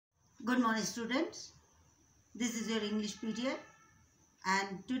Good morning students. This is your English period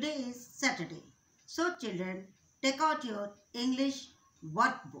and today is Saturday. So children, take out your English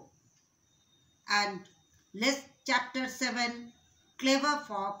workbook and let's chapter 7 Clever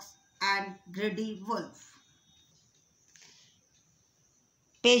Fox and Greedy Wolf.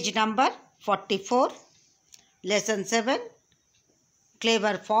 Page number 44, lesson 7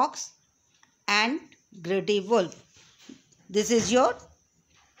 Clever Fox and Greedy Wolf. This is your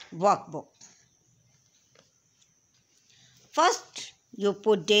workbook. First, you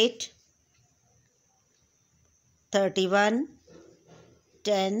put date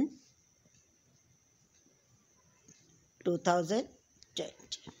 31/10/2020.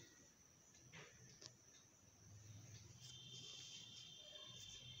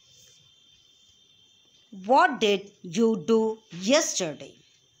 What did you do yesterday?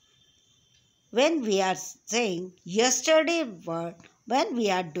 When we are saying yesterday word, when we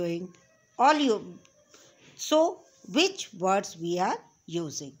are doing all you, so which words we are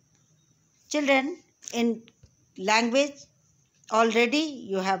using? Children, in language already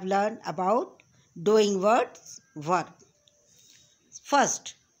you have learned about doing words, verb.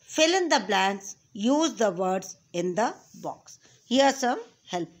 First, fill in the blanks, use the words in the box. Here some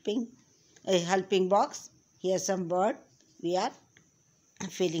helping box. Here some word we are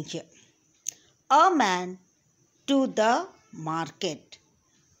filling here. A man to the market.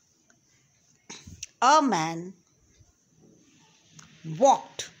 A man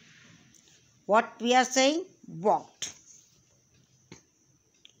walked. What we are saying? Walked.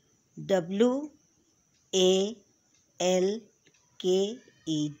 WALKED.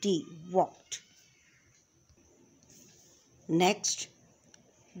 Walked. Next,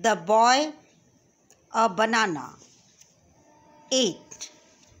 the boy a banana ate.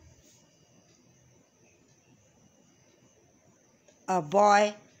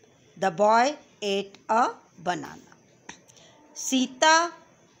 The boy ate a banana. Sita,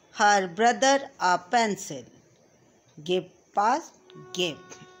 her brother a pencil. Give past, give.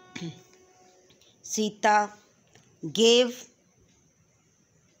 Sita gave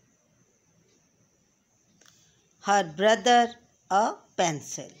her brother a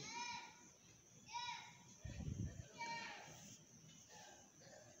pencil.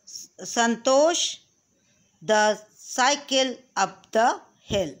 Santosh, the cycle up the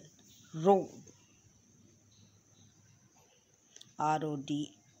hill. Road. RODE,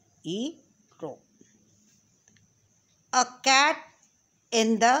 road. A cat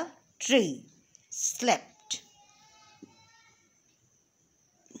in the tree. Slept.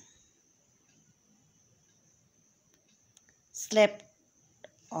 Slept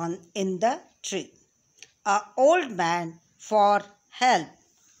in the tree. A old man for help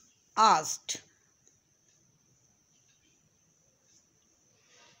asked.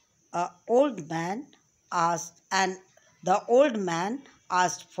 A old man asked, and the old man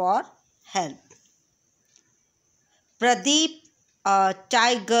asked for help. Pradeep, a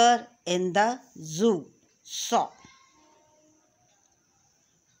tiger in the zoo, saw.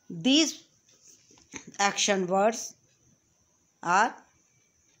 These action words are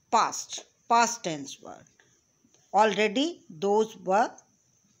past tense word. Already those were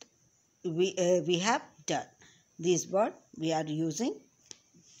we have done. These word we are using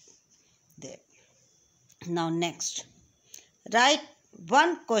there. Now next, write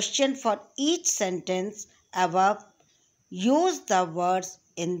one question for each sentence above. Use the words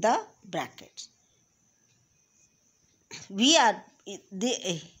in the brackets. These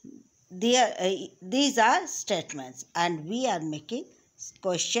are statements and we are making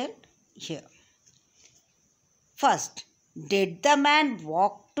question here. First, did the man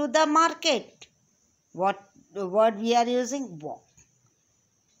walk to the market? What word we are using? Walk.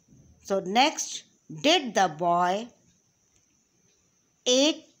 So next, did the boy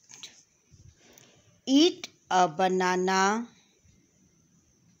eat a banana?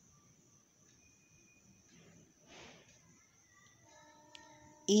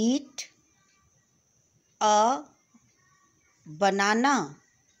 Eat a banana.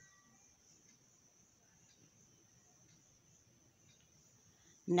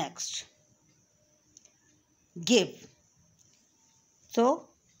 Next, give. So,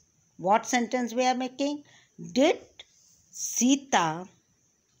 what sentence we are making? Did Sita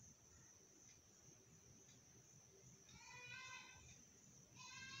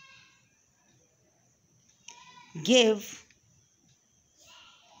give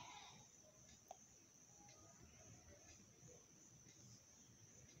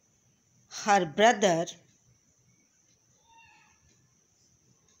her brother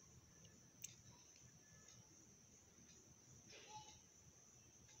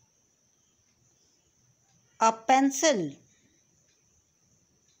A pencil.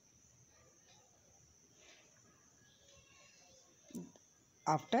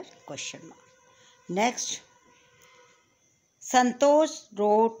 After question mark. Next, Santosh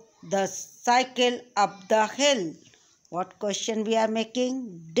rode the cycle up the hill. What question we are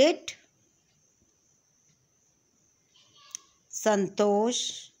making? Did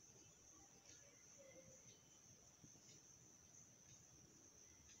Santosh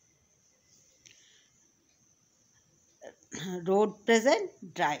rode present?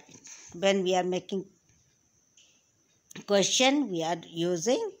 Right. When we are making question, we are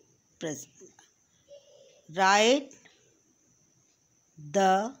using present. Ride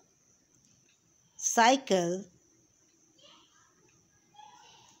the cycle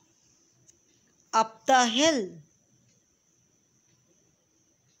up the hill.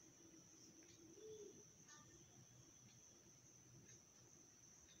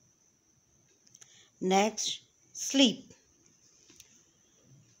 Next, sleep.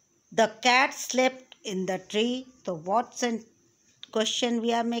 The cat slept in the tree. So what's the question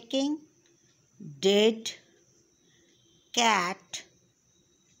we are making? Did cat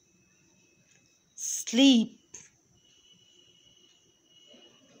sleep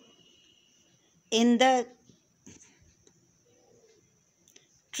in the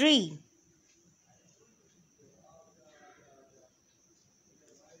tree?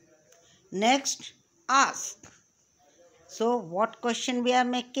 Next, ask. So what question we are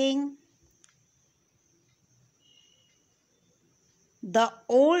making? The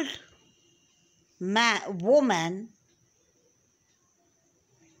old woman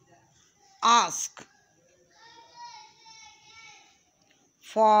asked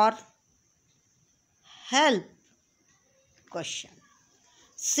for help. Question.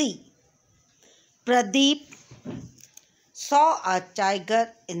 C. Pradeep saw a tiger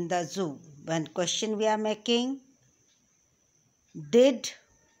in the zoo. When question we are making? Did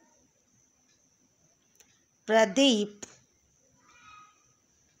Pradeep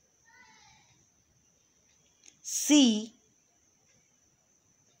see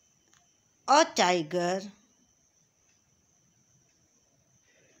a tiger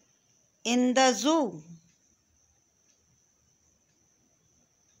in the zoo?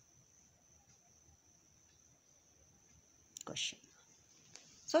 Question.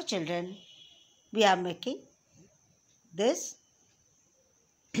 So children, we are making this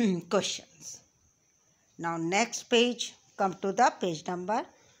questions. Now next page, come to the page number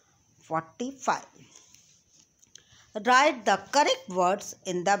 45. Write the correct words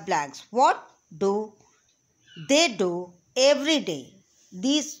in the blanks. What do they do every day?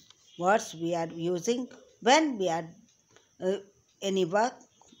 These words we are using when we are any work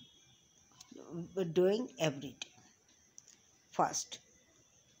doing every day. First,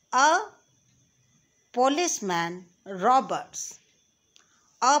 a policeman robbers.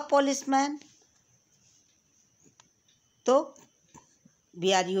 A policeman, so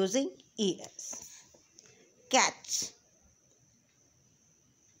we are using es. Catch.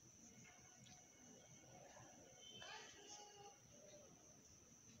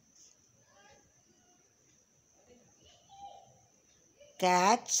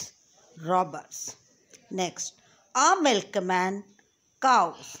 Catch robbers. Next, a milkman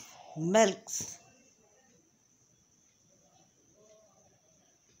cows milks.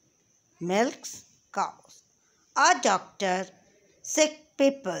 Milks cows. A doctor sick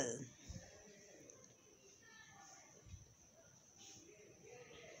people.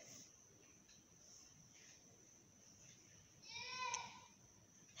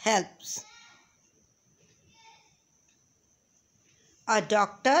 Helps. A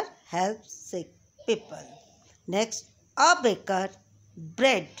doctor helps sick people. Next, a baker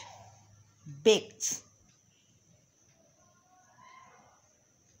bread bakes.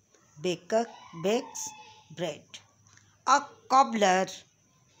 Baker bakes bread. A cobbler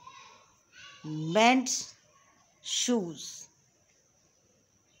mends shoes.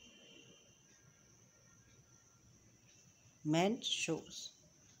 Mends shoes.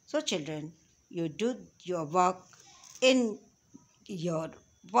 So children, you do your work in your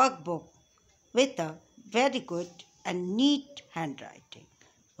workbook with a very good and neat handwriting.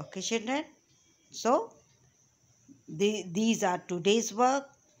 Okay children? So these are today's work.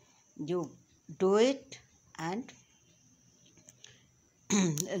 You do it and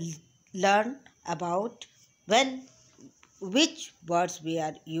learn about which words we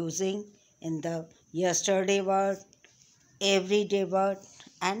are using in the yesterday word, everyday word,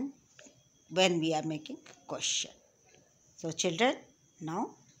 and when we are making question. So children,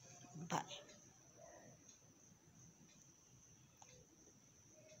 now bye.